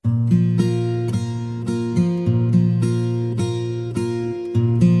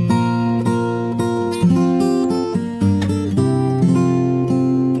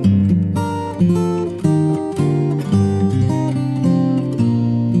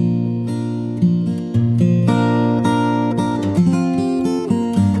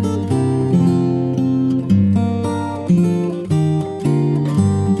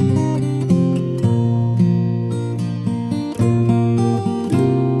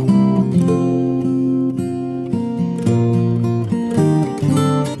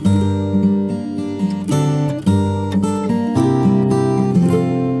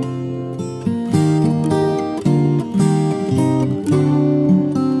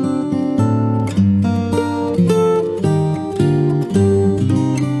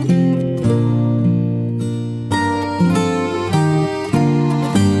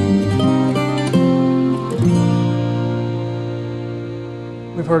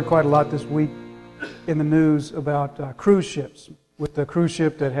heard quite a lot this week in the news about cruise ships, with the cruise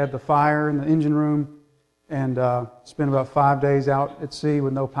ship that had the fire in the engine room and spent about 5 days out at sea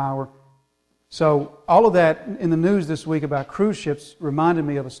with no power. So all of that in the news this week about cruise ships reminded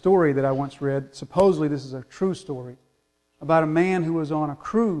me of a story that I once read. Supposedly this is a true story, about a man who was on a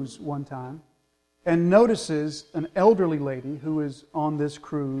cruise one time and notices an elderly lady who is on this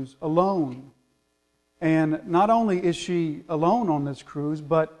cruise alone. And not only is she alone on this cruise,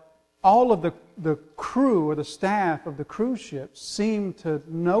 but all of the crew or the staff of the cruise ship seem to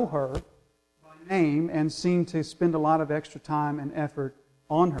know her by name and seem to spend a lot of extra time and effort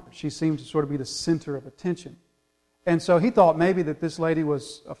on her. She seemed to sort of be the center of attention. And so he thought maybe that this lady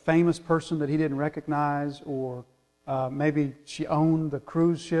was a famous person that he didn't recognize, or maybe she owned the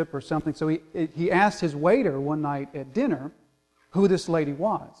cruise ship or something. So he asked his waiter one night at dinner who this lady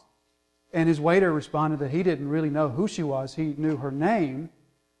was. And his waiter responded that he didn't really know who she was. He knew her name.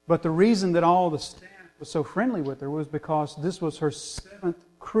 But the reason that all the staff was so friendly with her was because this was her 7th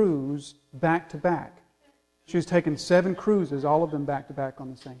cruise back to back. She was taking 7 cruises, all of them back to back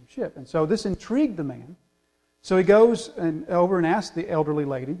on the same ship. And so this intrigued the man. So he goes over and asks the elderly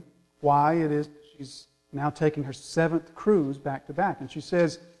lady why it is she's now taking her 7th cruise back to back. And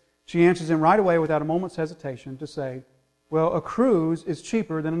she answers him right away without a moment's hesitation to say, well, a cruise is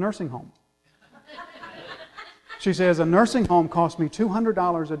cheaper than a nursing home. She says, a nursing home costs me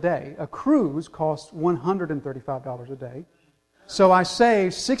 $200 a day. A cruise costs $135 a day. So I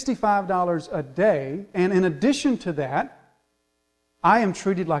save $65 a day, and in addition to that, I am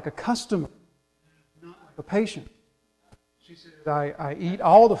treated like a customer, not like a patient. She says, I eat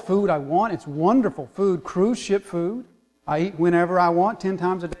all the food I want. It's wonderful food, cruise ship food. I eat whenever I want, 10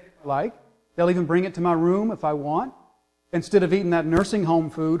 times a day if I like. They'll even bring it to my room if I want, instead of eating that nursing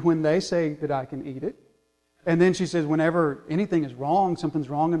home food when they say that I can eat it. And then she says, whenever anything is wrong, something's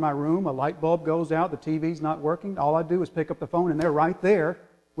wrong in my room, a light bulb goes out, the TV's not working, all I do is pick up the phone and they're right there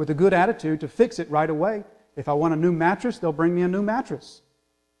with a good attitude to fix it right away. If I want a new mattress, they'll bring me a new mattress.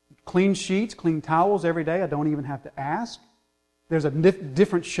 Clean sheets, clean towels every day. I don't even have to ask. There's a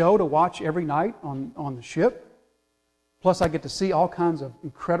different show to watch every night on the ship. Plus I get to see all kinds of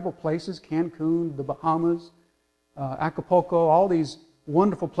incredible places, Cancun, the Bahamas, Acapulco, all these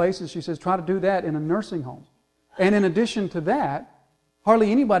wonderful places. She says, try to do that in a nursing home. And in addition to that,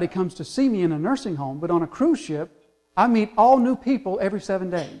 hardly anybody comes to see me in a nursing home, but on a cruise ship, I meet all new people every 7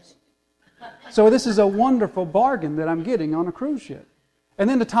 days. So this is a wonderful bargain that I'm getting on a cruise ship. And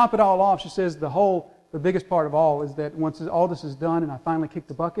then to top it all off, she says the biggest part of all is that once all this is done and I finally kick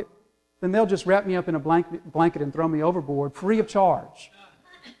the bucket, then they'll just wrap me up in a blanket and throw me overboard free of charge.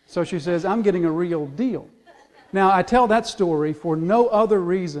 So she says, I'm getting a real deal. Now, I tell that story for no other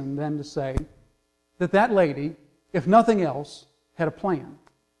reason than to say that lady, if nothing else, had a plan.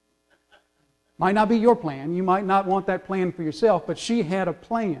 Might not be your plan. You might not want that plan for yourself, but she had a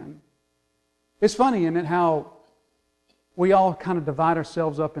plan. It's funny, isn't it, how we all kind of divide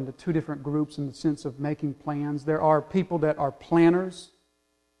ourselves up into 2 different groups in the sense of making plans. There are people that are planners,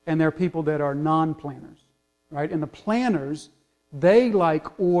 and there are people that are non-planners, right? And the planners, they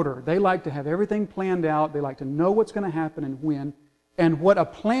like order. They like to have everything planned out. They like to know what's going to happen and when. And what a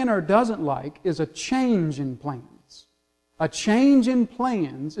planner doesn't like is a change in plans. A change in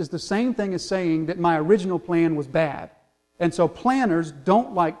plans is the same thing as saying that my original plan was bad. And so planners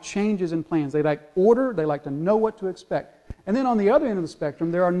don't like changes in plans. They like order. They like to know what to expect. And then on the other end of the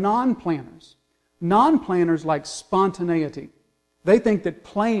spectrum, there are non-planners. Non-planners like spontaneity. They think that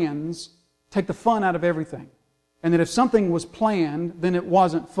plans take the fun out of everything. And that if something was planned, then it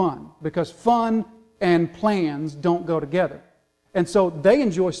wasn't fun. Because fun and plans don't go together. And so they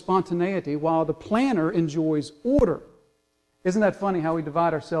enjoy spontaneity while the planner enjoys order. Isn't that funny how we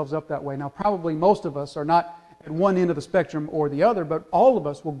divide ourselves up that way? Now, probably most of us are not at one end of the spectrum or the other, but all of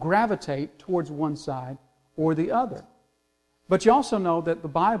us will gravitate towards one side or the other. But you also know that the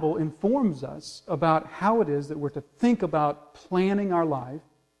Bible informs us about how it is that we're to think about planning our life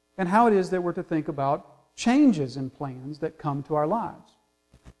and how it is that we're to think about changes in plans that come to our lives.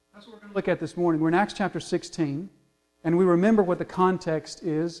 That's what we're going to look at this morning. We're in Acts chapter 16, and we remember what the context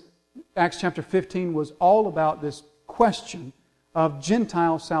is. Acts chapter 15 was all about this question of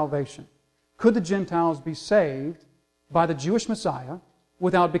Gentile salvation. Could the Gentiles be saved by the Jewish Messiah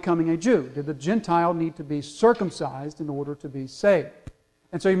without becoming a Jew? Did the Gentile need to be circumcised in order to be saved?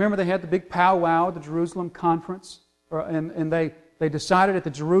 And so you remember they had the big powwow at the Jerusalem conference, and they decided at the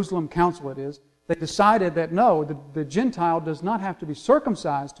Jerusalem council they decided that no, the Gentile does not have to be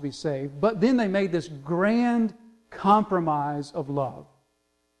circumcised to be saved, but then they made this grand compromise of love.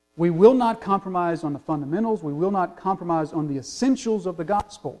 We will not compromise on the fundamentals. We will not compromise on the essentials of the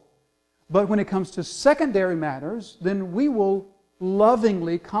gospel. But when it comes to secondary matters, then we will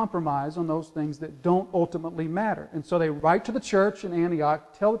lovingly compromise on those things that don't ultimately matter. And so they write to the church in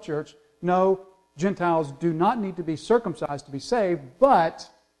Antioch, tell the church, no, Gentiles do not need to be circumcised to be saved, but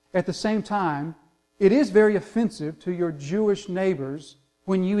at the same time, it is very offensive to your Jewish neighbors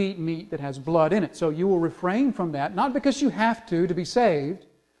when you eat meat that has blood in it. So you will refrain from that, not because you have to be saved,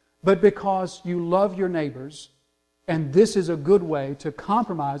 but because you love your neighbors, and this is a good way to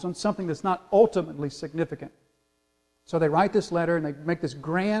compromise on something that's not ultimately significant. So they write this letter and they make this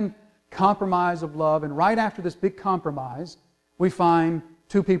grand compromise of love, and right after this big compromise, we find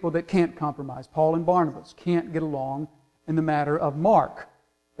two people that can't compromise. Paul and Barnabas can't get along in the matter of Mark.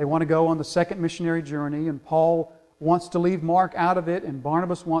 They want to go on the second missionary journey, and Paul wants to leave Mark out of it, and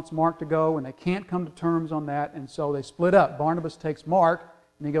Barnabas wants Mark to go, and they can't come to terms on that, and so they split up. Barnabas takes Mark,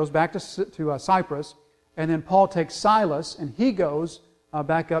 and he goes back to Cyprus, and then Paul takes Silas, and he goes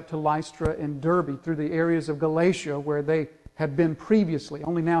back up to Lystra and Derbe through the areas of Galatia where they had been previously,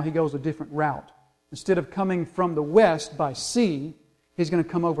 only now he goes a different route. Instead of coming from the west by sea, he's going to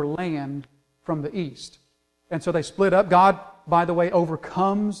come over land from the east. And so they split up. God, by the way,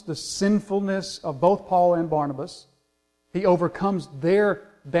 overcomes the sinfulness of both Paul and Barnabas. He overcomes their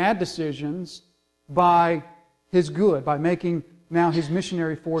bad decisions by His good, by making now His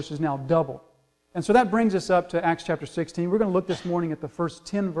missionary force is now double. And so that brings us up to Acts chapter 16. We're going to look this morning at the first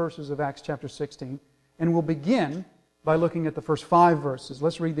 10 verses of Acts chapter 16. And we'll begin by looking at the first 5 verses.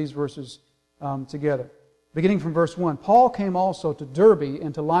 Let's read these verses together. Beginning from verse 1. Paul came also to Derbe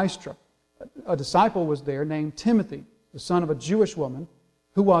and to Lystra. A disciple was there named Timothy, the son of a Jewish woman,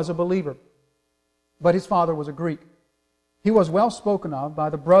 who was a believer. But his father was a Greek. He was well spoken of by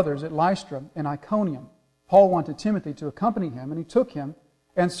the brothers at Lystra and Iconium. Paul wanted Timothy to accompany him, and he took him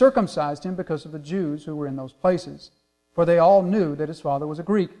and circumcised him because of the Jews who were in those places. For they all knew that his father was a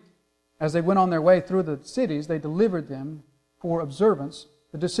Greek. As they went on their way through the cities, they delivered them for observance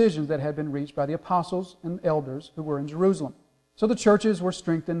the decisions that had been reached by the apostles and elders who were in Jerusalem. So the churches were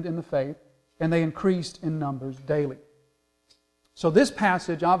strengthened in the faith, and they increased in numbers daily. So this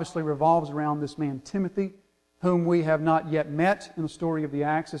passage obviously revolves around this man Timothy, whom we have not yet met in the story of the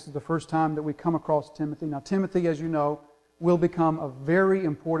Acts. This is the first time that we come across Timothy. Now Timothy, as you know, will become a very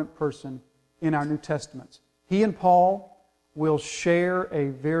important person in our New Testaments. He and Paul will share a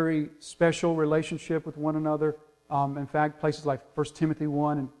very special relationship with one another. In fact, places like 1 Timothy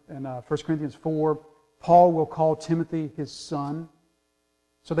 1 and 1 Corinthians 4, Paul will call Timothy his son.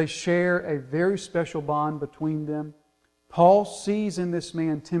 So they share a very special bond between them. Paul sees in this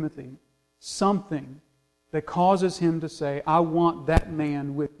man Timothy something that causes him to say, I want that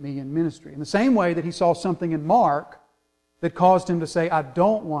man with me in ministry. In the same way that he saw something in Mark that caused him to say, I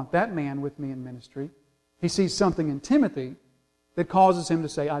don't want that man with me in ministry, he sees something in Timothy that causes him to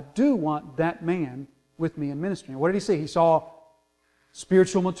say, I do want that man with me in ministry. And what did he see? He saw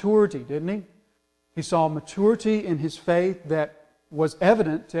spiritual maturity, didn't he? He saw maturity in his faith that was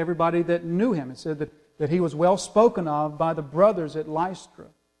evident to everybody that knew him. It said that he was well spoken of by the brothers at Lystra.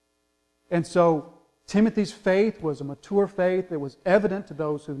 And so Timothy's faith was a mature faith that was evident to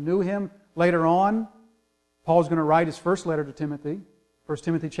those who knew him. Later on, Paul's going to write his first letter to Timothy, 1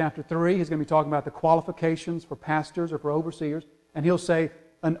 Timothy chapter 3. He's going to be talking about the qualifications for pastors or for overseers. And he'll say,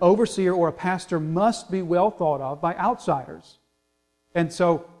 an overseer or a pastor must be well thought of by outsiders. And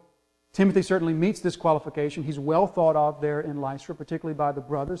so Timothy certainly meets this qualification. He's well thought of there in Lystra, particularly by the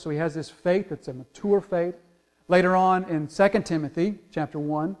brothers. So he has this faith that's a mature faith. Later on in 2 Timothy chapter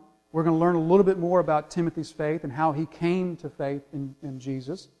 1, we're going to learn a little bit more about Timothy's faith and how he came to faith in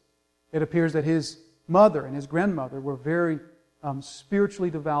Jesus. It appears that his mother and his grandmother were very spiritually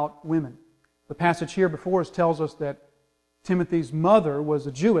devout women. The passage here before us tells us that Timothy's mother was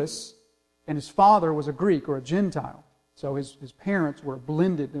a Jewess and his father was a Greek or a Gentile. So his parents were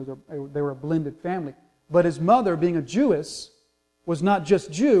blended. They were a blended family. But his mother, being a Jewess, was not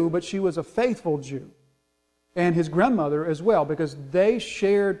just Jew, but she was a faithful Jew. And his grandmother as well, because they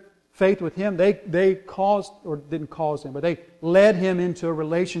shared faith with him. They caused, or didn't cause him, but they led him into a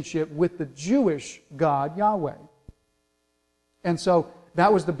relationship with the Jewish God, Yahweh. And so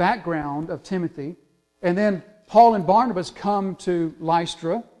that was the background of Timothy. And then Paul and Barnabas come to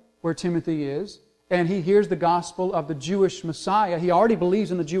Lystra, where Timothy is, and he hears the gospel of the Jewish Messiah. He already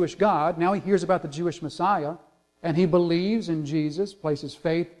believes in the Jewish God. Now he hears about the Jewish Messiah, and he believes in Jesus, places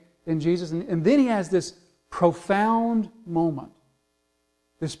faith in Jesus. And then he has this profound moment.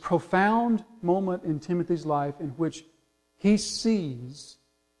 This profound moment in Timothy's life in which he sees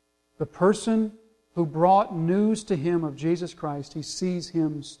the person who brought news to him of Jesus Christ, he sees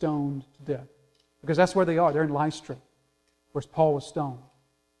him stoned to death. Because that's where they are. They're in Lystra, where Paul was stoned.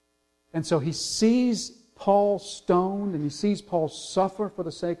 And so he sees Paul stoned, and he sees Paul suffer for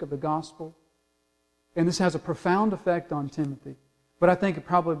the sake of the gospel. And this has a profound effect on Timothy. But I think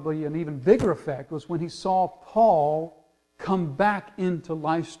probably an even bigger effect was when he saw Paul come back into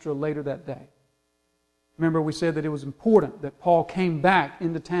Lystra later that day. Remember, we said that it was important that Paul came back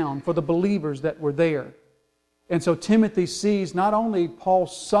into town for the believers that were there. And so Timothy sees not only Paul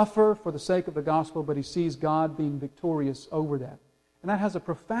suffer for the sake of the gospel, but he sees God being victorious over that. And that has a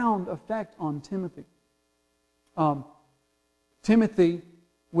profound effect on Timothy. Timothy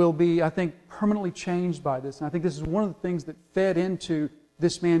will be, I think, permanently changed by this. And I think this is one of the things that fed into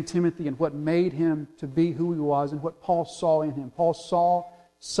this man Timothy and what made him to be who he was and what Paul saw in him. Paul saw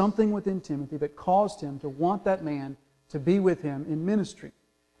something within Timothy that caused him to want that man to be with him in ministry.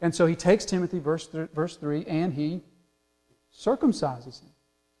 And so he takes Timothy, verse 3, and he circumcises him.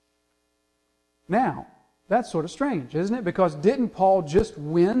 Now, that's sort of strange, isn't it? Because didn't Paul just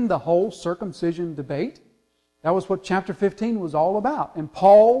win the whole circumcision debate? That was what chapter 15 was all about. And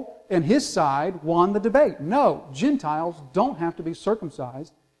Paul and his side won the debate. No, Gentiles don't have to be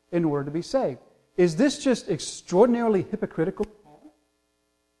circumcised in order to be saved. Is this just extraordinarily hypocritical?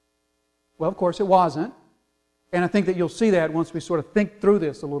 Well, of course it wasn't. And I think that you'll see that once we sort of think through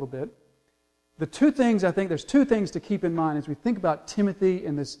this a little bit. I think there's two things to keep in mind as we think about Timothy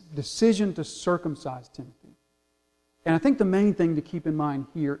and this decision to circumcise Timothy. And I think the main thing to keep in mind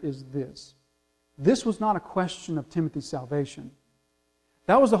here is this. This was not a question of Timothy's salvation.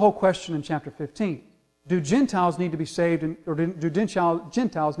 That was the whole question in chapter 15. Do Gentiles need to be saved, or do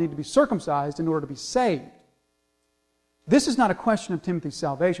Gentiles need to be circumcised in order to be saved? This is not a question of Timothy's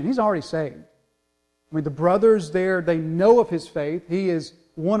salvation. He's already saved. I mean, the brothers there, they know of his faith. He is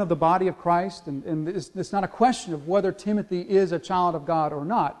one of the body of Christ, and it's not a question of whether Timothy is a child of God or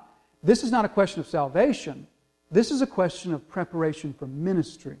not. This is not a question of salvation. This is a question of preparation for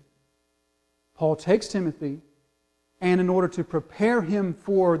ministry. Paul takes Timothy, and in order to prepare him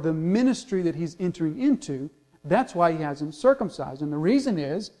for the ministry that he's entering into, that's why he has him circumcised. And the reason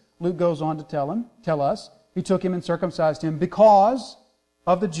is, Luke goes on to tell us, he took him and circumcised him because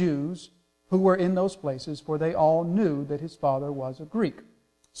of the Jews who were in those places, for they all knew that his father was a Greek.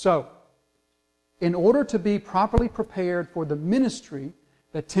 So, in order to be properly prepared for the ministry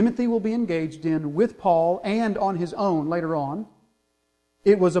that Timothy will be engaged in with Paul and on his own later on,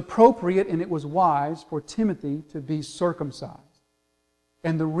 it was appropriate and it was wise for Timothy to be circumcised.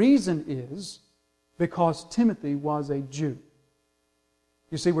 And the reason is because Timothy was a Jew.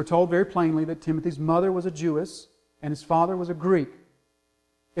 You see, we're told very plainly that Timothy's mother was a Jewess and his father was a Greek.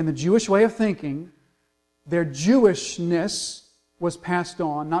 In the Jewish way of thinking, their Jewishness was passed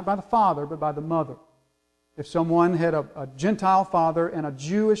on, not by the father, but by the mother. If someone had a Gentile father and a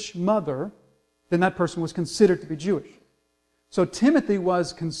Jewish mother, then that person was considered to be Jewish. So Timothy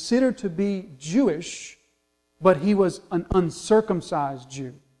was considered to be Jewish, but he was an uncircumcised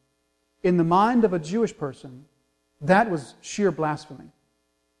Jew. In the mind of a Jewish person, that was sheer blasphemy.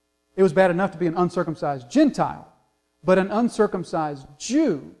 It was bad enough to be an uncircumcised Gentile, but an uncircumcised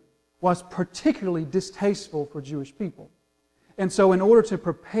Jew was particularly distasteful for Jewish people. And so in order to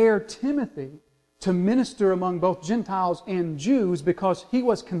prepare Timothy to minister among both Gentiles and Jews, because he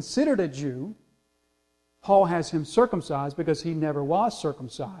was considered a Jew, Paul has him circumcised because he never was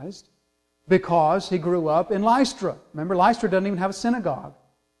circumcised, because he grew up in Lystra. Remember, Lystra doesn't even have a synagogue.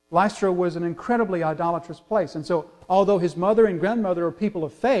 Lystra was an incredibly idolatrous place. And so, although his mother and grandmother are people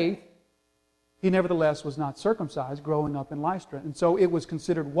of faith, he nevertheless was not circumcised growing up in Lystra. And so it was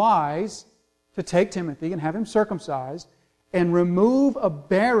considered wise to take Timothy and have him circumcised and remove a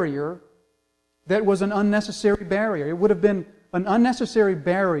barrier that was an unnecessary barrier. It would have been an unnecessary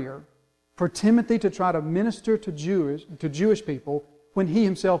barrier for Timothy to try to minister to Jewish people when he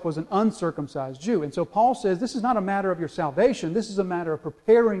himself was an uncircumcised Jew. And so Paul says this is not a matter of your salvation, this is a matter of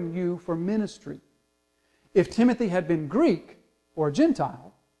preparing you for ministry. If Timothy had been Greek or a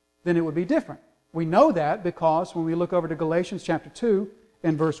Gentile, then it would be different. We know that because when we look over to Galatians chapter 2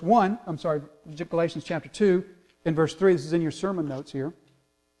 and verse 1, Galatians chapter 2 and verse 3, this is in your sermon notes here,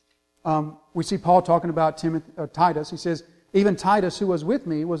 we see Paul talking about Titus. He says, even Titus, who was with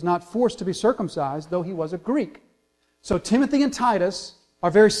me, was not forced to be circumcised, though he was a Greek. So Timothy and Titus are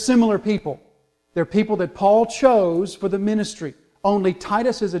very similar people. They're people that Paul chose for the ministry. Only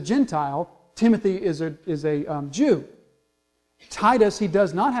Titus is a Gentile, Timothy is a Jew. Titus, he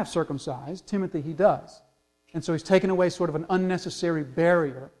does not have circumcised. Timothy, he does. And so he's taken away sort of an unnecessary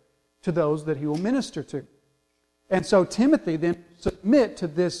barrier to those that he will minister to. And so Timothy then submit to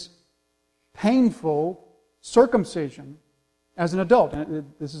this painful circumcision as an adult. And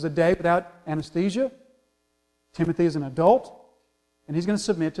this is a day without anesthesia. Timothy is an adult, and he's going to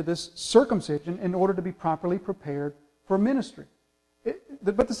submit to this circumcision in order to be properly prepared for ministry.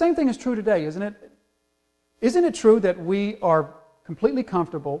 But the same thing is true today, isn't it? Isn't it true that we are completely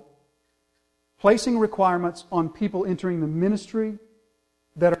comfortable placing requirements on people entering the ministry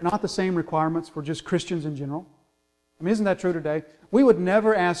that are not the same requirements for just Christians in general? I mean, isn't that true today? We would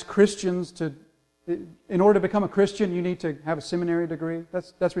never ask Christians to, in order to become a Christian, you need to have a seminary degree.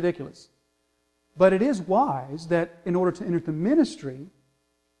 That's ridiculous. But it is wise that in order to enter the ministry,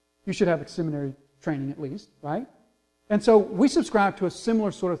 you should have a seminary training at least, right? And so we subscribe to a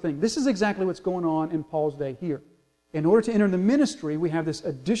similar sort of thing. This is exactly what's going on in Paul's day here. In order to enter the ministry, we have this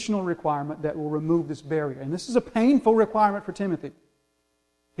additional requirement that will remove this barrier. And this is a painful requirement for Timothy.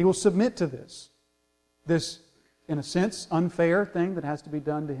 He will submit to this, in a sense, unfair thing that has to be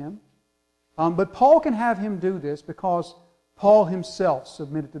done to him. But Paul can have him do this because Paul himself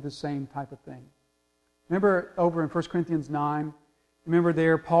submitted to the same type of thing. Remember over in 1 Corinthians 9, remember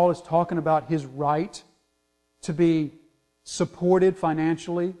there Paul is talking about his right to be supported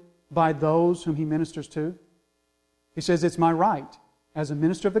financially by those whom he ministers to. He says, it's my right as a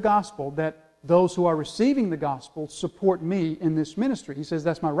minister of the gospel that those who are receiving the gospel support me in this ministry. He says,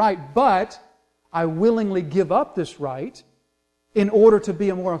 that's my right, but I willingly give up this right in order to be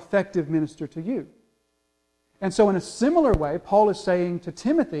a more effective minister to you. And so in a similar way, Paul is saying to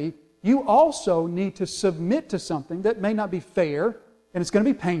Timothy, you also need to submit to something that may not be fair, and it's going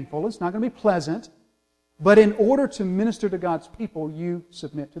to be painful, it's not going to be pleasant, but in order to minister to God's people, you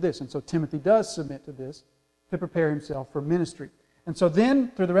submit to this. And so Timothy does submit to this to prepare himself for ministry. And so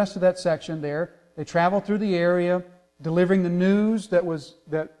then, through the rest of that section there, they travel through the area, delivering the news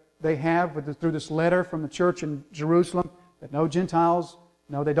that they have through this letter from the church in Jerusalem, that no Gentiles,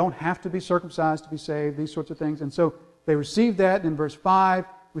 no, they don't have to be circumcised to be saved, these sorts of things. And so they received that. In verse 5,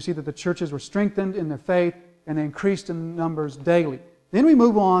 we see that the churches were strengthened in their faith, and they increased in numbers daily. Then we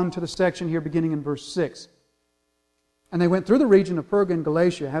move on to the section here beginning in verse 6. And they went through the region of Perga and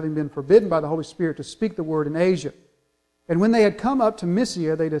Galatia, having been forbidden by the Holy Spirit to speak the word in Asia. And when they had come up to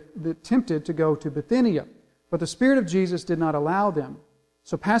Mysia, they attempted to go to Bithynia, but the Spirit of Jesus did not allow them.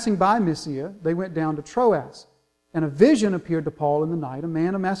 So passing by Mysia, they went down to Troas. And a vision appeared to Paul in the night. A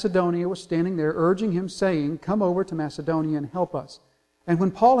man of Macedonia was standing there, urging him, saying, come over to Macedonia and help us. And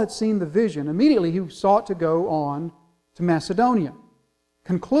when Paul had seen the vision, immediately he sought to go on to Macedonia,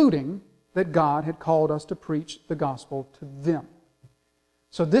 concluding that God had called us to preach the gospel to them.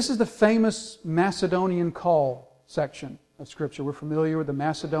 So this is the famous Macedonian call section of Scripture. We're familiar with the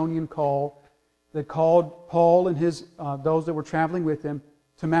Macedonian call that called Paul and those that were traveling with him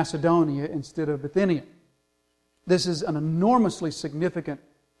to Macedonia instead of Bithynia. This is an enormously significant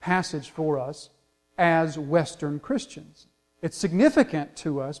passage for us as Western Christians. It's significant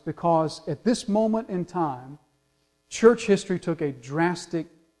to us because at this moment in time, church history took a drastic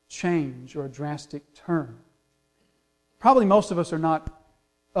change or a drastic turn. Probably most of us are not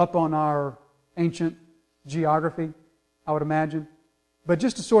up on our ancient geography, I would imagine. But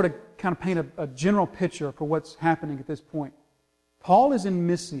just to sort of kind of paint a general picture for what's happening at this point. Paul is in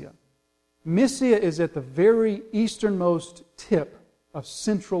Mysia. Mysia is at the very easternmost tip of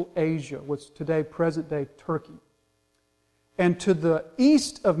Central Asia, what's today present-day Turkey. And to the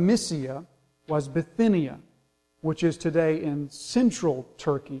east of Mysia was Bithynia, which is today in central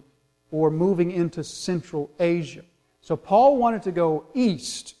Turkey, or moving into Central Asia. So Paul wanted to go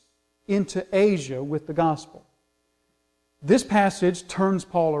east into Asia with the gospel. This passage turns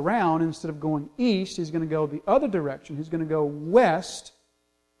Paul around. Instead of going east, he's going to go the other direction. He's going to go west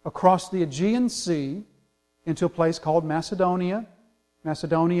across the Aegean Sea into a place called Macedonia.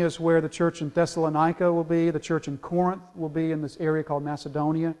 Macedonia is where the church in Thessalonica will be. The church in Corinth will be in this area called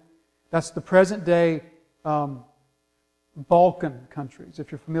Macedonia. That's the present-day Balkan countries.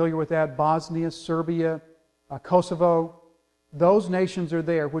 If you're familiar with that, Bosnia, Serbia, Kosovo, those nations are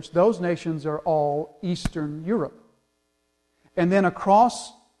there, which those nations are all Eastern Europe. And then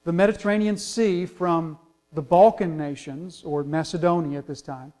across the Mediterranean Sea from the Balkan nations, or Macedonia at this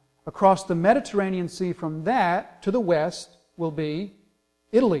time, across the Mediterranean Sea from that to the west will be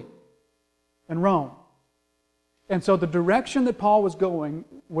Italy and Rome. And so the direction that Paul was going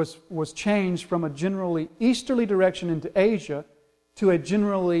was changed from a generally easterly direction into Asia to a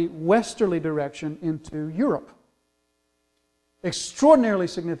generally westerly direction into Europe. Extraordinarily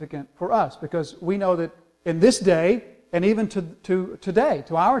significant for us because we know that in this day, and even to today,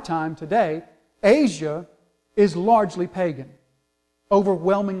 to our time today, Asia is largely pagan,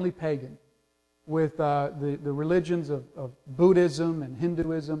 overwhelmingly pagan, with the religions of Buddhism and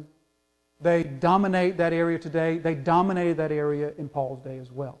Hinduism They dominate that area today. They dominated that area in Paul's day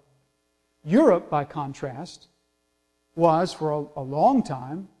as well. Europe, by contrast, was for a long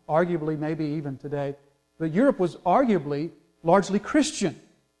time, arguably maybe even today, but Europe was arguably largely Christian.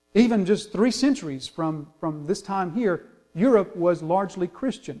 Even just 3 centuries from this time here, Europe was largely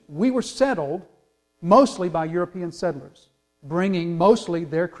Christian. We were settled mostly by European settlers, bringing mostly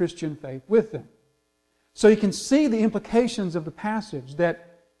their Christian faith with them. So you can see the implications of the passage that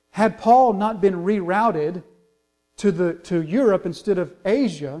had Paul not been rerouted to Europe instead of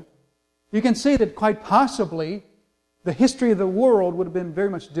Asia, you can see that quite possibly the history of the world would have been very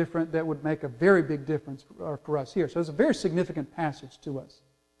much different. That would make a very big difference for us here. So it's a very significant passage to us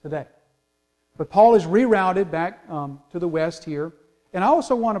today. But Paul is rerouted back to the west here. And I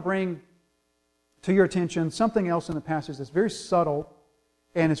also want to bring to your attention something else in the passage that's very subtle,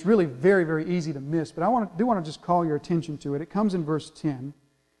 and it's really very, very easy to miss. But I do want to just call your attention to it. It comes in verse 10,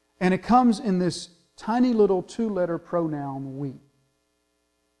 and it comes in this tiny little 2-letter pronoun, we.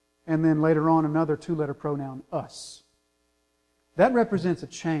 And then later on, another 2-letter pronoun, us. That represents a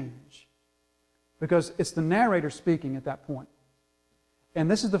change, because it's the narrator speaking at that point. And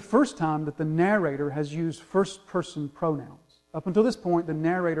this is the first time that the narrator has used first-person pronouns. Up until this point, the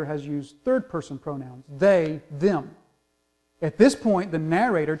narrator has used third-person pronouns, they, them. At this point, the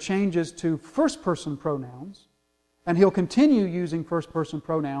narrator changes to first-person pronouns, and he'll continue using first-person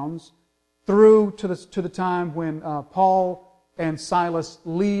pronouns through to the time when Paul and Silas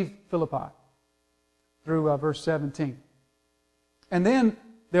leave Philippi, through verse 17. And then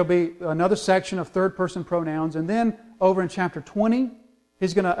there'll be another section of third-person pronouns, and then over in chapter 20,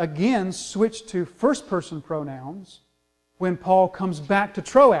 he's going to again switch to first-person pronouns when Paul comes back to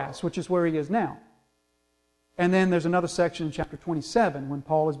Troas, which is where he is now. And then there's another section in chapter 27 when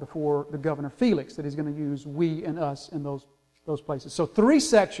Paul is before the governor Felix that he's going to use we and us in those places. So 3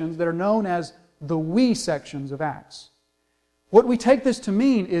 sections that are known as the we sections of Acts. What we take this to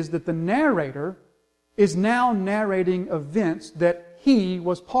mean is that the narrator is now narrating events that he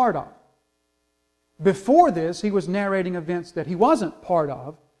was part of. Before this, he was narrating events that he wasn't part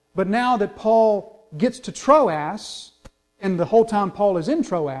of, but now that Paul gets to Troas, and the whole time Paul is in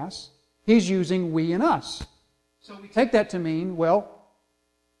Troas, he's using we and us. So we take that to mean, well,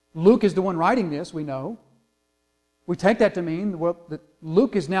 Luke is the one writing this, we know. We take that to mean, well, that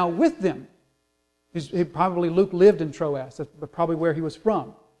Luke is now with them. Luke lived in Troas. That's probably where he was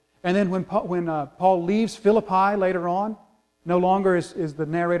from. And then when Paul leaves Philippi later on, no longer is the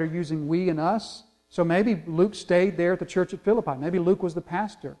narrator using we and us. So maybe Luke stayed there at the church at Philippi. Maybe Luke was the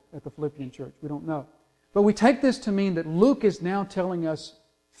pastor at the Philippian church. We don't know. But we take this to mean that Luke is now telling us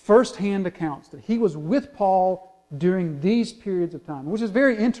first-hand accounts, that he was with Paul during these periods of time, which is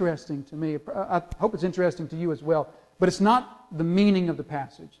very interesting to me. I hope it's interesting to you as well. But it's not the meaning of the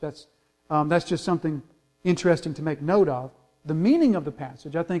passage. That's just something interesting to make note of. The meaning of the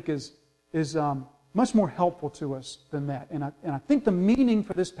passage, I think, is much more helpful to us than that. And I think the meaning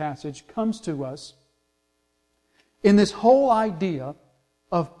for this passage comes to us in this whole idea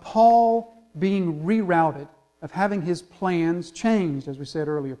of Paul being rerouted, of having his plans changed, as we said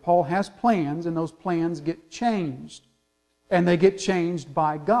earlier. Paul has plans, and those plans get changed. And they get changed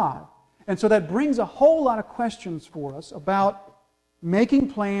by God. And so that brings a whole lot of questions for us about making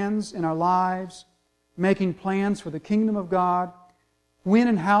plans in our lives, making plans for the kingdom of God, when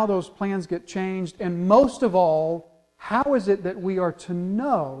and how those plans get changed, and most of all, how is it that we are to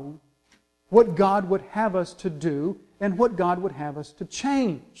know what God would have us to do and what God would have us to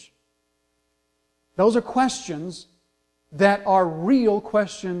change? Those are questions that are real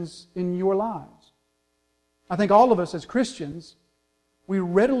questions in your lives. I think all of us as Christians, we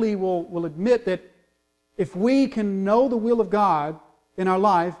readily will admit that if we can know the will of God in our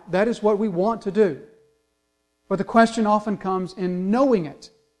life, that is what we want to do. But the question often comes in knowing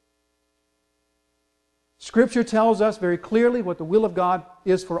it. Scripture tells us very clearly what the will of God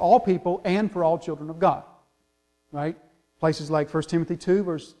is for all people and for all children of God. Right? Places like 1 Timothy 2,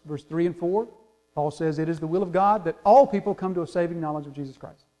 verse 3 and 4, Paul says it is the will of God that all people come to a saving knowledge of Jesus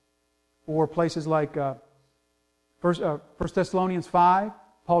Christ. Or places like 1 Thessalonians 5,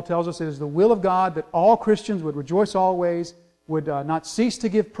 Paul tells us it is the will of God that all Christians would rejoice always, would not cease to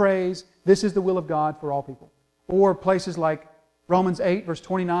give praise. This is the will of God for all people. Or places like Romans 8, verse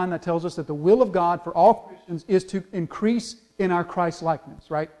 29, that tells us that the will of God for all Christians is to increase in our Christ-likeness,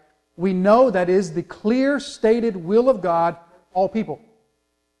 right? We know that is the clear stated will of God for all people.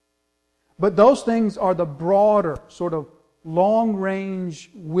 But those things are the broader, sort of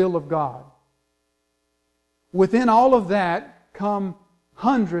long-range will of God. Within all of that come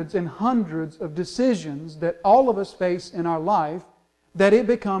hundreds and hundreds of decisions that all of us face in our life that it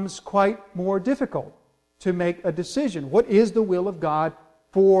becomes quite more difficult to make a decision. What is the will of God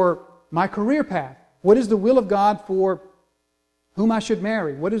for my career path? What is the will of God for whom I should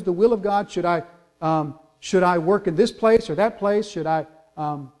marry? What is the will of God? Should I work in this place or that place? Should I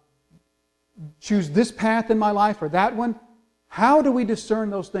choose this path in my life or that one? How do we discern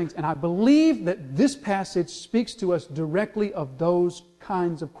those things? And I believe that this passage speaks to us directly of those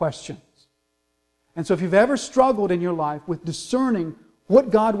kinds of questions. And so if you've ever struggled in your life with discerning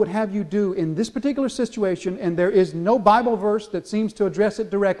what God would have you do in this particular situation, and there is no Bible verse that seems to address it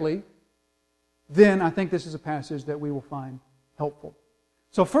directly, then I think this is a passage that we will find helpful.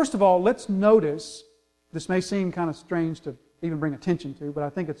 So first of all, let's notice, this may seem kind of strange to even bring attention to, but I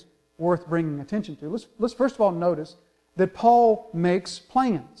think it's worth bringing attention to. Let's first of all notice that Paul makes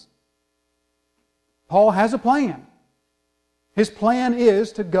plans. Paul has a plan. His plan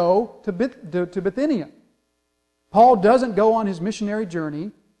is to go to Bithynia. Paul doesn't go on his missionary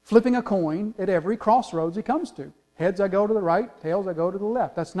journey flipping a coin at every crossroads he comes to. Heads I go to the right, tails I go to the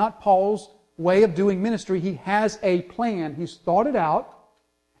left. That's not Paul's way of doing ministry. He has a plan. He's thought it out,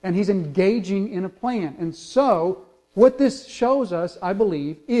 and he's engaging in a plan. And so, what this shows us, I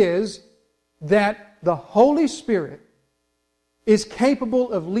believe, is that the Holy Spirit is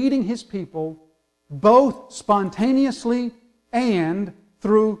capable of leading His people both spontaneously and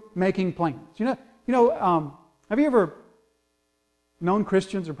through making plans. Have you ever known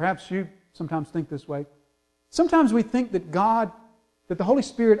Christians, or perhaps you sometimes think this way? Sometimes we think that that the Holy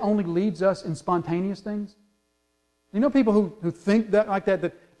Spirit only leads us in spontaneous things. You know people who think that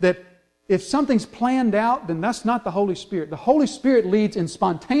if something's planned out, then that's not the Holy Spirit. The Holy Spirit leads in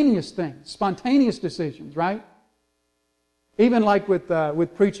spontaneous things, spontaneous decisions, right? Even like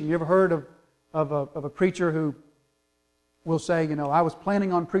with preaching. You ever heard of a preacher who will say, I was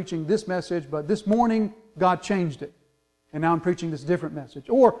planning on preaching this message, but this morning God changed it, and now I'm preaching this different message.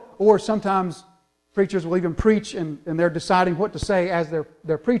 Or sometimes preachers will even preach and they're deciding what to say as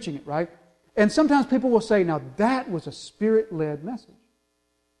they're preaching it, right? And sometimes people will say, now that was a Spirit-led message.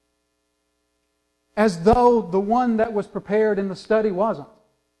 As though the one that was prepared in the study wasn't.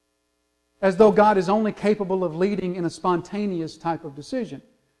 As though God is only capable of leading in a spontaneous type of decision.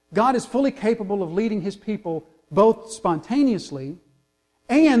 God is fully capable of leading His people both spontaneously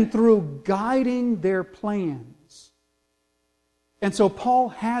and through guiding their plans. And so Paul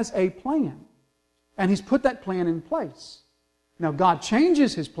has a plan. And he's put that plan in place. Now God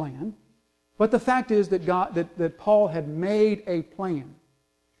changes his plan, but the fact is that Paul had made a plan.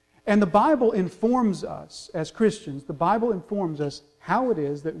 And the Bible informs us, as Christians, the Bible informs us how it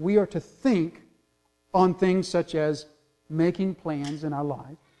is that we are to think on things such as making plans in our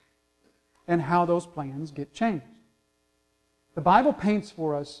life and how those plans get changed. The Bible paints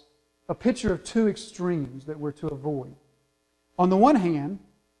for us a picture of two extremes that we're to avoid. On the one hand,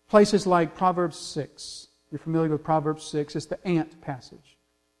 places like Proverbs 6. You're familiar with Proverbs 6. It's the ant passage.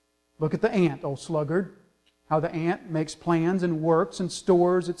 Look at the ant, old sluggard. How the ant makes plans and works and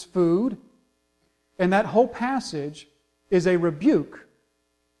stores its food. And that whole passage is a rebuke.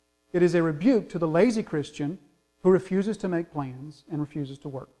 It is a rebuke to the lazy Christian who refuses to make plans and refuses to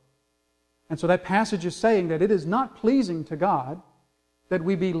work. And so that passage is saying that it is not pleasing to God that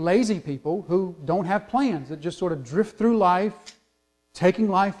we be lazy people who don't have plans, that just sort of drift through life, taking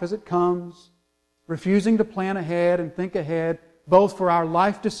life as it comes, refusing to plan ahead and think ahead, both for our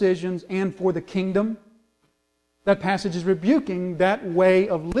life decisions and for the kingdom. That passage is rebuking that way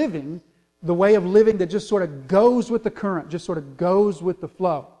of living, the way of living that just sort of goes with the current, just sort of goes with the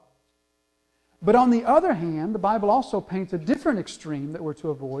flow. But on the other hand, the Bible also paints a different extreme that we're to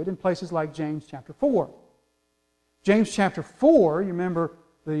avoid in places like James chapter 4. James chapter 4, you remember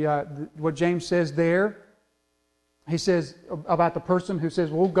what James says there? He says about the person who says,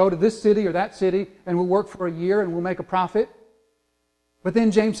 we'll go to this city or that city and we'll work for a year and we'll make a profit. But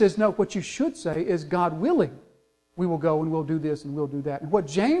then James says, no, what you should say is, God willing, we will go and we'll do this and we'll do that. And what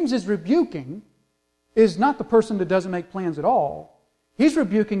James is rebuking is not the person that doesn't make plans at all. He's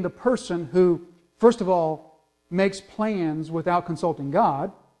rebuking the person who, first of all, makes plans without consulting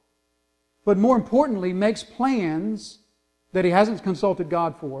God, but more importantly, makes plans that he hasn't consulted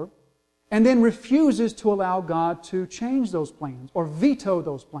God for, and then refuses to allow God to change those plans or veto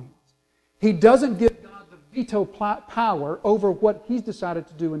those plans. He doesn't give God the veto power over what He's decided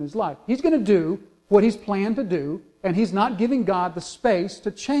to do in His life. He's going to do what He's planned to do, and He's not giving God the space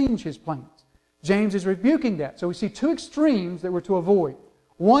to change His plans. James is rebuking that. So we see two extremes that we're to avoid.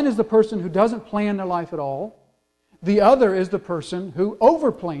 One is the person who doesn't plan their life at all. The other is the person who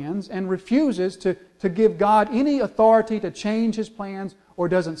overplans and refuses to give God any authority to change His plans or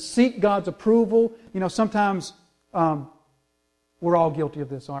doesn't seek God's approval. Sometimes We're all guilty of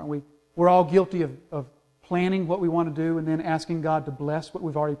this, aren't we? We're all guilty of planning what we want to do and then asking God to bless what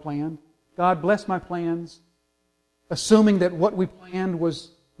we've already planned. God, bless my plans, assuming that what we planned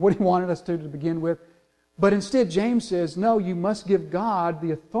was what He wanted us to begin with. But instead, James says, no, you must give God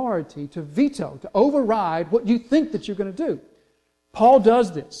the authority to veto, to override what you think that you're going to do. Paul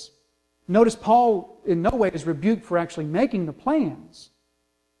does this. Notice Paul in no way is rebuked for actually making the plans.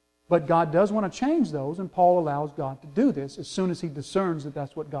 But God does want to change those, and Paul allows God to do this as soon as he discerns that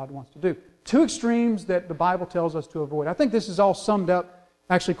that's what God wants to do. Two extremes that the Bible tells us to avoid. I think this is all summed up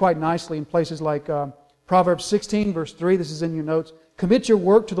actually quite nicely in places like Proverbs 16, verse 3. This is in your notes. Commit your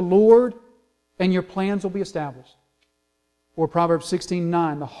work to the Lord, and your plans will be established. Or Proverbs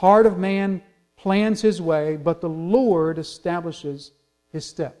 16:9, the heart of man plans his way, but the Lord establishes his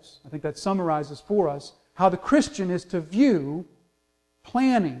steps. I think that summarizes for us how the Christian is to view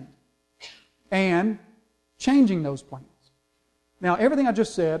planning and changing those plans. Now, everything I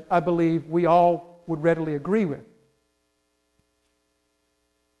just said, I believe we all would readily agree with.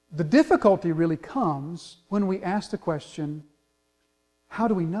 The difficulty really comes when we ask the question, how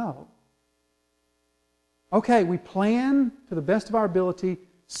do we know? Okay, we plan to the best of our ability,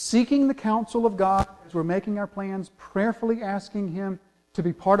 seeking the counsel of God as we're making our plans, prayerfully asking Him to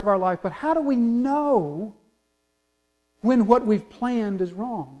be part of our life. But how do we know when what we've planned is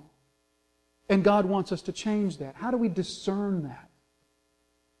wrong? And God wants us to change that. How do we discern that?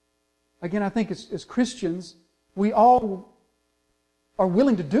 Again, I think as Christians, we all are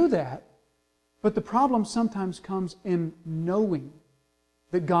willing to do that, but the problem sometimes comes in knowing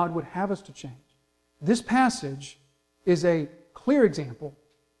that God would have us to change. This passage is a clear example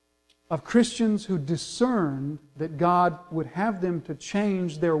of Christians who discerned that God would have them to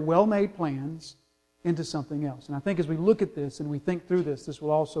change their well-made plans into something else. And I think as we look at this and we think through this, this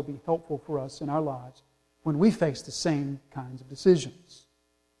will also be helpful for us in our lives when we face the same kinds of decisions.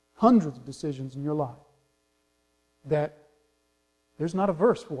 Hundreds of decisions in your life that there's not a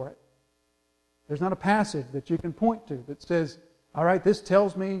verse for it. There's not a passage that you can point to that says, all right, this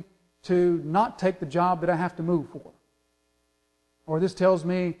tells me to not take the job that I have to move for. Or this tells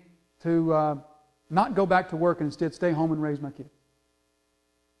me to not go back to work and instead stay home and raise my kids.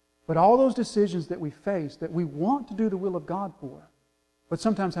 But all those decisions that we face, that we want to do the will of God for, but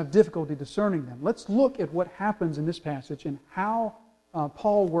sometimes have difficulty discerning them. Let's look at what happens in this passage and how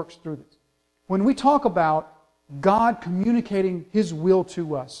Paul works through this. When we talk about God communicating His will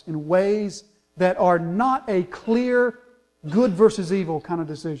to us in ways that are not a clear good versus evil kind of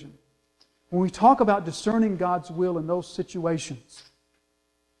decision, when we talk about discerning God's will in those situations,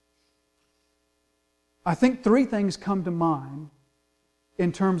 I think three things come to mind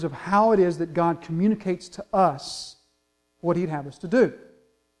in terms of how it is that God communicates to us what He'd have us to do.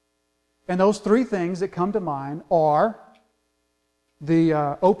 And those three things that come to mind are the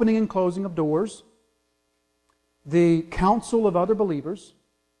opening and closing of doors, the counsel of other believers,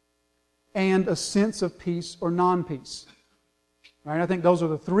 and a sense of peace or non-peace. Right? I think those are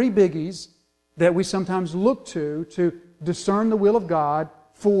the three biggies that we sometimes look to discern the will of God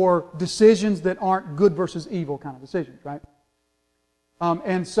for decisions that aren't good versus evil kind of decisions, right?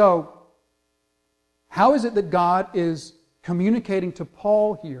 And so, how is it that God is communicating to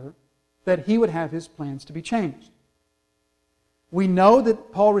Paul here that he would have his plans to be changed? We know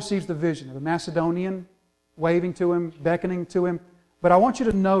that Paul receives the vision of the Macedonian waving to him, beckoning to him, but I want you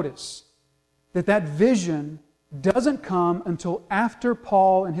to notice that that vision doesn't come until after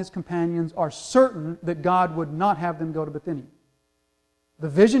Paul and his companions are certain that God would not have them go to Bithynia. The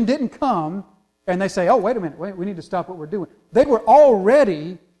vision didn't come and they say, oh, wait a minute, we need to stop what we're doing. They were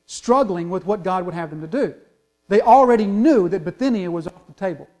already struggling with what God would have them to do. They already knew that Bithynia was off the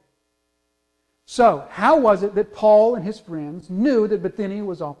table. So, how was it that Paul and his friends knew that Bithynia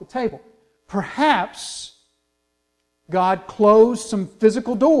was off the table? Perhaps God closed some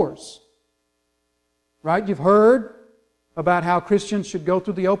physical doors. Right? You've heard about how Christians should go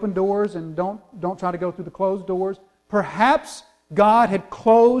through the open doors and don't try to go through the closed doors. Perhaps God had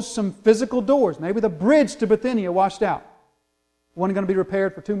closed some physical doors. Maybe the bridge to Bithynia washed out. Wasn't going to be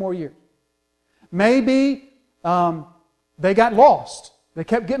repaired for 2 more years. Maybe they got lost. They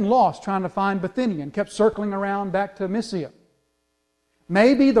kept getting lost trying to find Bithynia and kept circling around back to Mysia.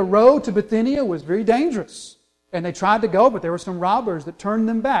 Maybe the road to Bithynia was very dangerous and they tried to go, but there were some robbers that turned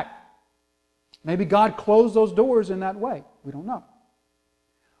them back. Maybe God closed those doors in that way. We don't know.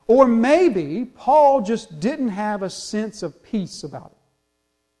 Or maybe Paul just didn't have a sense of peace about it.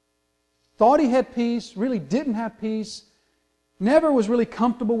 Thought he had peace, really didn't have peace, never was really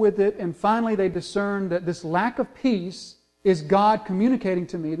comfortable with it, and finally they discerned that this lack of peace is God communicating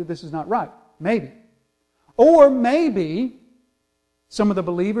to me that this is not right. Maybe. Or maybe Some of the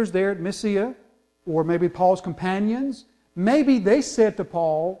believers there at Mysia, or maybe Paul's companions, maybe they said to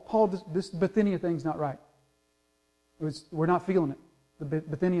Paul, this Bithynia thing's not right. We're not feeling it. The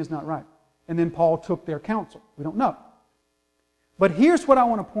Bithynia is not right. And then Paul took their counsel. We don't know. But here's what I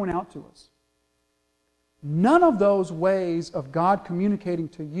want to point out to us. None of those ways of God communicating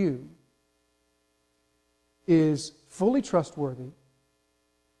to you is fully trustworthy,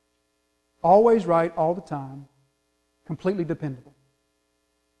 always right all the time, completely dependable.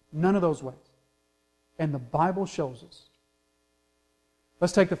 None of those ways. And the Bible shows us.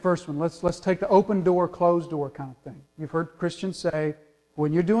 Let's take the first one. Let's take the open door, closed door kind of thing. You've heard Christians say,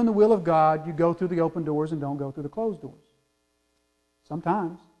 when you're doing the will of God, you go through the open doors and don't go through the closed doors.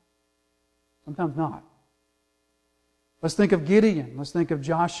 Sometimes. Sometimes not. Let's think of Gideon. Let's think of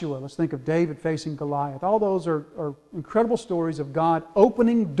Joshua. Let's think of David facing Goliath. All those are incredible stories of God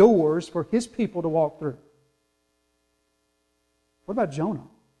opening doors for His people to walk through. What about Jonah?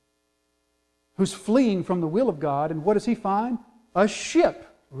 Who's fleeing from the will of God, and what does he find? A ship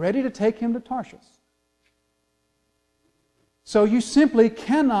ready to take him to Tarshish. So you simply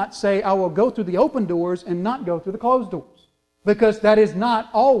cannot say, I will go through the open doors and not go through the closed doors, because that is not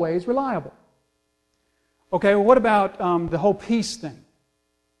always reliable. Okay, well, what about the whole peace thing?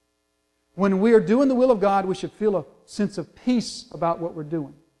 When we are doing the will of God, we should feel a sense of peace about what we're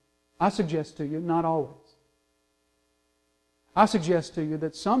doing. I suggest to you, not always. I suggest to you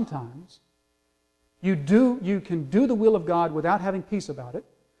that sometimes you can do the will of God without having peace about it.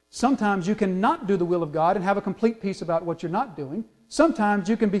 Sometimes you can not do the will of God and have a complete peace about what you're not doing. Sometimes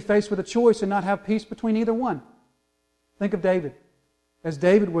you can be faced with a choice and not have peace between either one. Think of David. As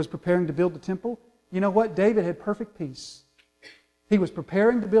David was preparing to build the temple, you know what? David had perfect peace. He was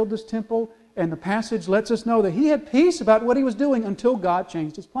preparing to build this temple, and the passage lets us know that he had peace about what he was doing until God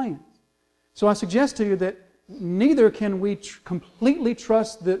changed his plans. So I suggest to you that neither can we completely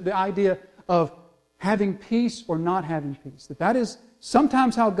trust the idea of having peace or not having peace. That is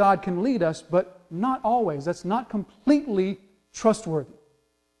sometimes how God can lead us, but not always. That's not completely trustworthy.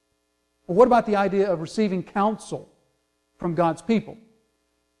 Well, what about the idea of receiving counsel from God's people?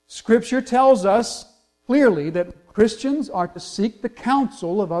 Scripture tells us clearly that Christians are to seek the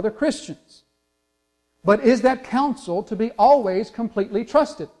counsel of other Christians. But is that counsel to be always completely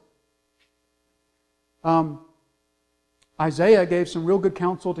trusted? Isaiah gave some real good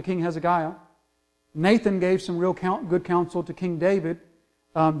counsel to King Hezekiah. Nathan gave some real good counsel to King David.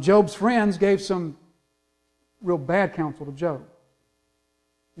 Job's friends gave some real bad counsel to Job.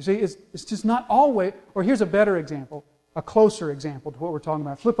 You see, it's just not always... Or here's a better example, a closer example to what we're talking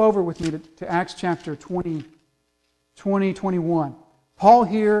about. Flip over with me to Acts chapter 21. Paul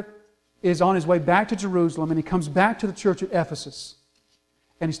here is on his way back to Jerusalem, and he comes back to the church at Ephesus.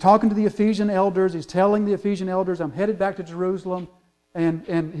 And he's talking to the Ephesian elders. He's telling the Ephesian elders, I'm headed back to Jerusalem.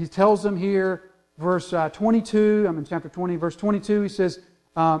 And he tells them here, verse 22, I'm in chapter 20, verse 22, he says,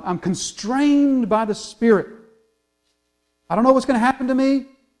 I'm constrained by the Spirit. I don't know what's going to happen to me,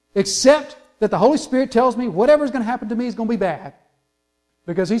 except that the Holy Spirit tells me whatever's going to happen to me is going to be bad.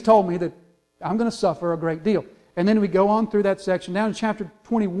 Because He's told me that I'm going to suffer a great deal. And then we go on through that section. Down in chapter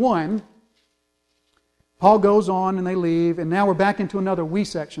 21, Paul goes on and they leave. And now we're back into another we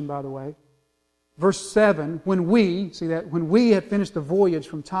section, by the way. Verse 7, when we had finished the voyage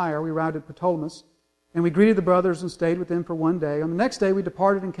from Tyre, we arrived at Ptolemais, and we greeted the brothers and stayed with them for one day. On the next day we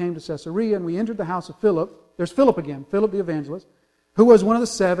departed and came to Caesarea, and we entered the house of Philip. There's Philip again, Philip the evangelist, who was one of the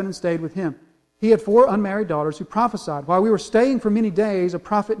 7 and stayed with him. He had 4 unmarried daughters who prophesied. While we were staying for many days, a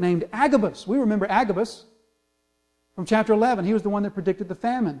prophet named Agabus. We remember Agabus from chapter 11. He was the one that predicted the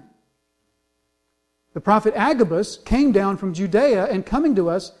famine. The prophet Agabus came down from Judea, and coming to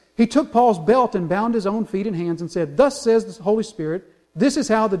us, he took Paul's belt and bound his own feet and hands and said, Thus says the Holy Spirit, this is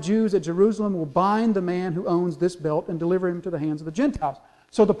how the Jews at Jerusalem will bind the man who owns this belt and deliver him to the hands of the Gentiles.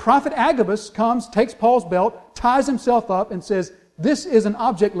 So the prophet Agabus comes, takes Paul's belt, ties himself up, and says, this is an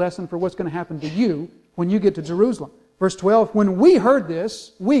object lesson for what's going to happen to you when you get to Jerusalem. Verse 12, when we heard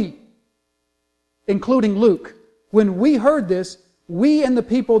this, we, including Luke, when we heard this, we and the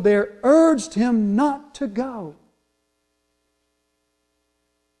people there urged him not to go.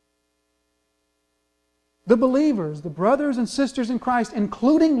 The believers, the brothers and sisters in Christ,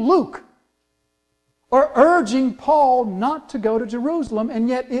 including Luke, are urging Paul not to go to Jerusalem, and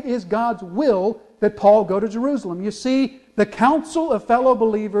yet it is God's will that Paul go to Jerusalem. You see, the counsel of fellow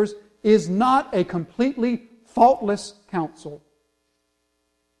believers is not a completely faultless counsel.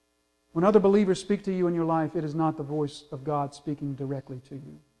 When other believers speak to you in your life, it is not the voice of God speaking directly to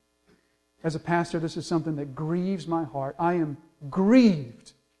you. As a pastor, this is something that grieves my heart. I am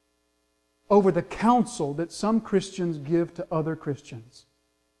grieved over the counsel that some Christians give to other Christians.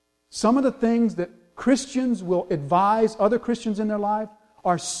 Some of the things that Christians will advise other Christians in their life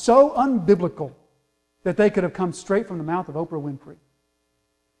are so unbiblical that they could have come straight from the mouth of Oprah Winfrey.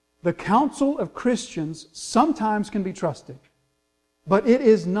 The counsel of Christians sometimes can be trusted, but it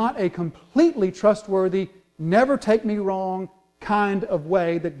is not a completely trustworthy, never take me wrong kind of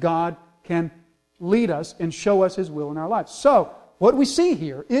way that God can lead us and show us His will in our lives. So, what we see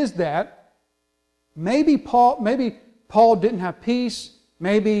here is that maybe Paul didn't have peace,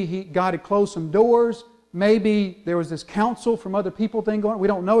 maybe God had closed some doors, maybe there was this counsel from other people thing going on. We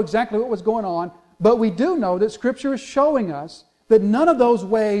don't know exactly what was going on, but we do know that Scripture is showing us that none of those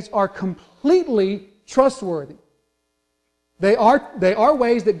ways are completely trustworthy. They are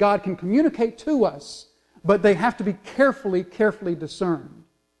ways that God can communicate to us, but they have to be carefully discerned.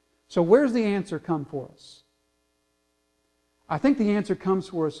 So where's the answer come for us? I think the answer comes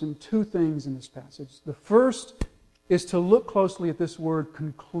for us in two things in this passage. The first is to look closely at this word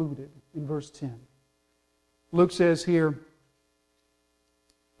concluded in verse 10. Luke says here,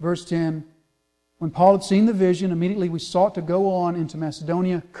 verse 10, when Paul had seen the vision, immediately we sought to go on into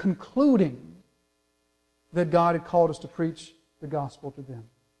Macedonia, concluding that God had called us to preach the gospel to them.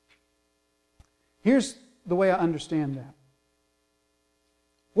 Here's the way I understand that.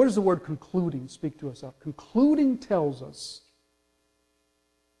 What does the word concluding speak to us of? Concluding tells us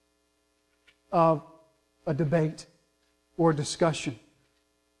of a debate or a discussion.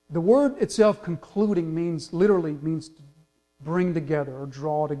 The word itself, concluding, literally means to bring together or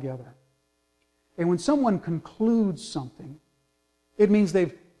draw together. And when someone concludes something, it means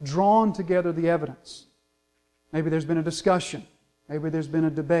they've drawn together the evidence. Maybe there's been a discussion. Maybe there's been a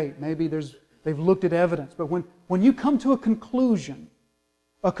debate. Maybe they've looked at evidence. But when you come to a conclusion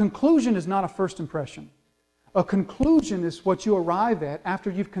is not a first impression. A conclusion is what you arrive at after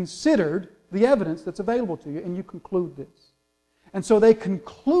you've considered the evidence that's available to you, and you conclude this. And so they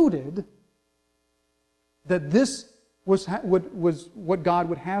concluded that this was what God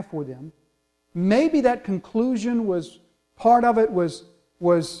would have for them. Maybe that conclusion was, part of it was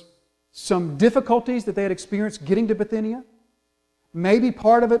some difficulties that they had experienced getting to Bithynia. Maybe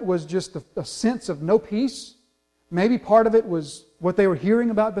part of it was just a sense of no peace. Maybe part of it was what they were hearing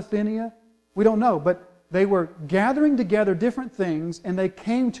about Bithynia. We don't know, but they were gathering together different things and they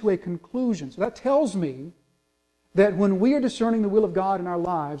came to a conclusion. So that tells me that when we are discerning the will of God in our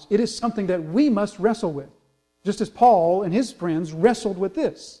lives, it is something that we must wrestle with. Just as Paul and his friends wrestled with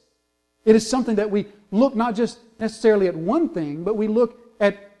this. It is something that we look not just necessarily at one thing, but we look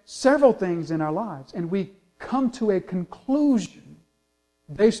at several things in our lives. And we come to a conclusion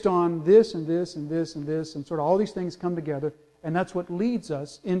based on this and this and this and this, and sort of all these things come together. And that's what leads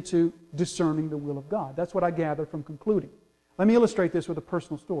us into discerning the will of God. That's what I gather from concluding. Let me illustrate this with a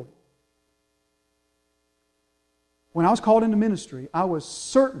personal story. When I was called into ministry, I was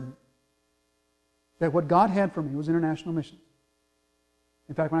certain that what God had for me was international missions.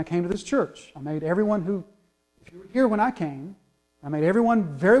 In fact, when I came to this church, I made everyone if you were here when I came, I made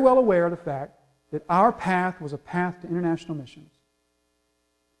everyone very well aware of the fact that our path was a path to international missions.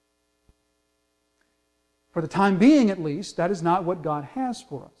 For the time being, at least, that is not what God has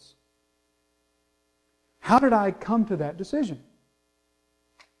for us. How did I come to that decision?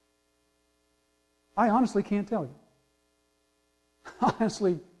 I honestly can't tell you. I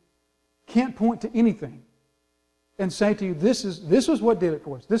honestly can't point to anything and say to you, this is what did it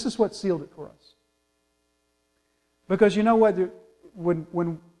for us. This is what sealed it for us. Because you know what?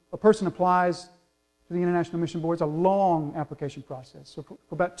 When a person applies to the International Mission Board, it's a long application process. So for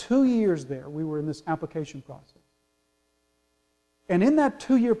about 2 years there, we were in this application process. And in that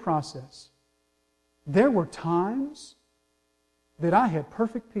 2-year process, there were times that I had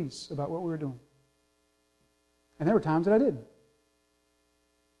perfect peace about what we were doing. And there were times that I didn't.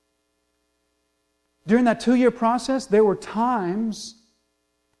 During that 2-year process, there were times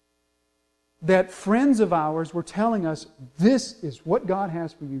that friends of ours were telling us, this is what God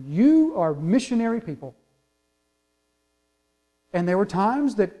has for you. You are missionary people. And there were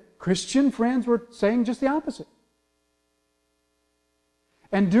times that Christian friends were saying just the opposite.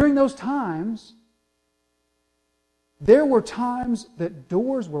 And during those times, there were times that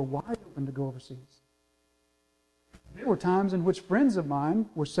doors were wide open to go overseas. There were times in which friends of mine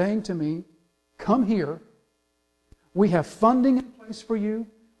were saying to me, come here. We have funding in place for you.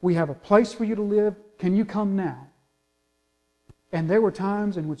 We have a place for you to live. Can you come now? And there were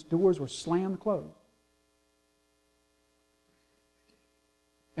times in which doors were slammed closed.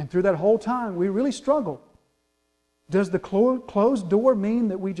 And through that whole time, we really struggled. Does the closed door mean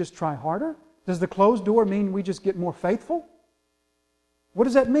that we just try harder? Does the closed door mean we just get more faithful? What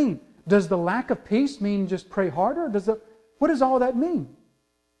does that mean? Does the lack of peace mean just pray harder? What does all that mean?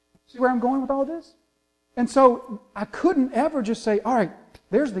 See where I'm going with all this? And so I couldn't ever just say, all right,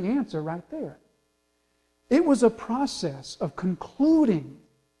 there's the answer right there. It was a process of concluding,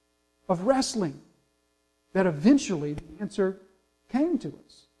 of wrestling, that eventually the answer came to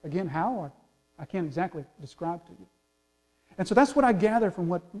us. Again, how? I can't exactly describe to you. And so that's what I gather from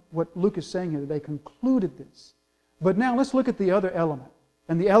what Luke is saying here. They concluded this. But now let's look at the other element.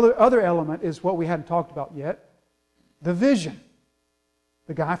 And the other element is what we hadn't talked about yet. The vision.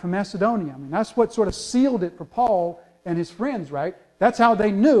 The guy from Macedonia. I mean, that's what sort of sealed it for Paul and his friends, right? That's how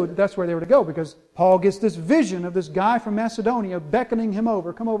they knew that that's where they were to go, because Paul gets this vision of this guy from Macedonia beckoning him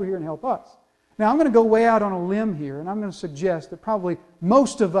over, come over here and help us. Now, I'm going to go way out on a limb here, and I'm going to suggest that probably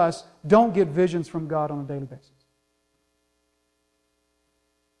most of us don't get visions from God on a daily basis.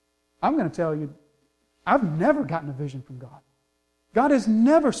 I'm going to tell you, I've never gotten a vision from God. God has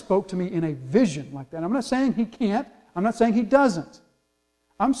never spoke to me in a vision like that. I'm not saying He can't. I'm not saying He doesn't.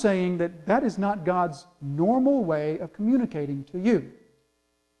 I'm saying that that is not God's normal way of communicating to you.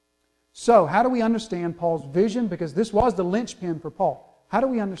 So, how do we understand Paul's vision? Because this was the linchpin for Paul. How do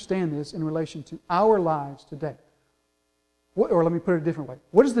we understand this in relation to our lives today? Or let me put it a different way.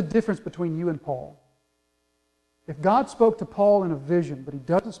 What is the difference between you and Paul? If God spoke to Paul in a vision, but He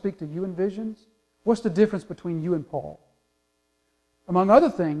doesn't speak to you in visions, what's the difference between you and Paul? Among other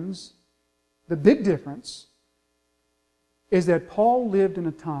things, the big difference is that Paul lived in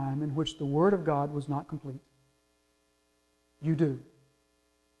a time in which the Word of God was not complete. You do.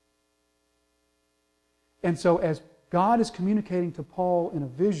 And so as God is communicating to Paul in a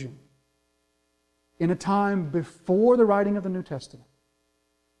vision, in a time before the writing of the New Testament,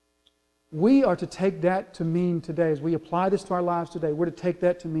 we are to take that to mean today, as we apply this to our lives today, we're to take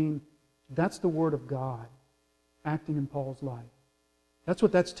that to mean that's the Word of God acting in Paul's life. That's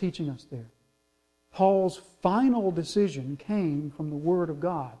what that's teaching us there. Paul's final decision came from the Word of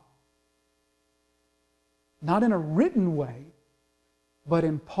God. Not in a written way, but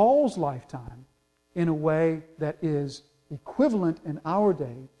in Paul's lifetime, in a way that is equivalent in our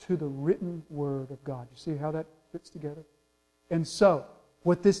day to the written Word of God. You see how that fits together? And so,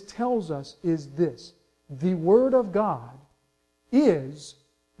 what this tells us is this. The Word of God is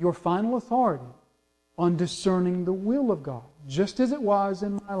your final authority on discerning the will of God, just as it was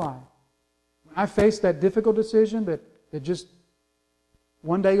in my life. I faced that difficult decision that just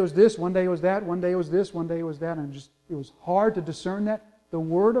one day it was this, one day it was that, one day it was this, one day it was that, and it was hard to discern that. The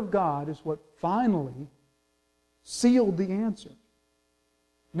Word of God is what finally sealed the answer.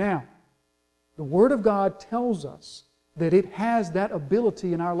 Now, the Word of God tells us that it has that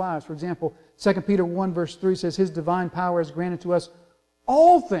ability in our lives. For example, 2 Peter 1 verse 3 says, His divine power has granted to us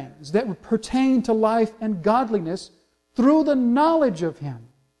all things that pertain to life and godliness through the knowledge of Him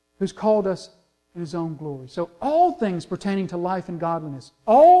who's called us in His own glory. So all things pertaining to life and godliness,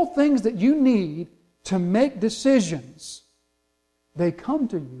 all things that you need to make decisions, they come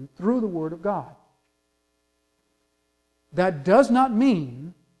to you through the Word of God. That does not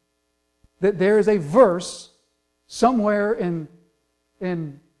mean that there is a verse somewhere in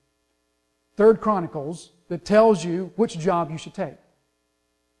 3rd Chronicles that tells you which job you should take.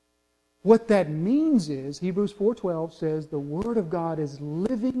 What that means is, Hebrews 4:12 says, the Word of God is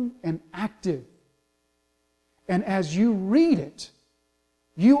living and active. And as you read it,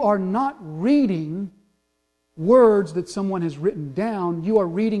 you are not reading words that someone has written down. You are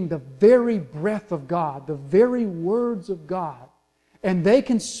reading the very breath of God, the very words of God. And they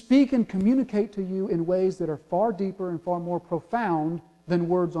can speak and communicate to you in ways that are far deeper and far more profound than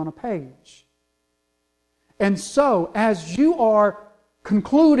words on a page. And so, as you are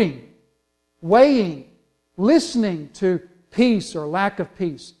concluding, weighing, listening to peace or lack of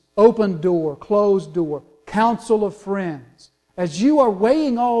peace, open door, closed door, counsel of friends, as you are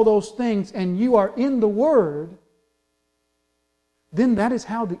weighing all those things and you are in the Word, then that is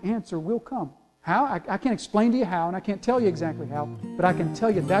how the answer will come. How? I can't explain to you how, and I can't tell you exactly how, but I can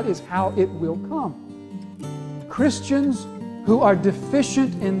tell you that is how it will come. Christians who are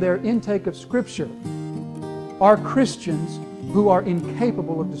deficient in their intake of Scripture are Christians who are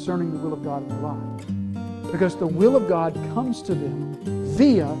incapable of discerning the will of God in their lives. Because the will of God comes to them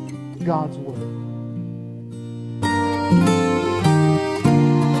via God's Word.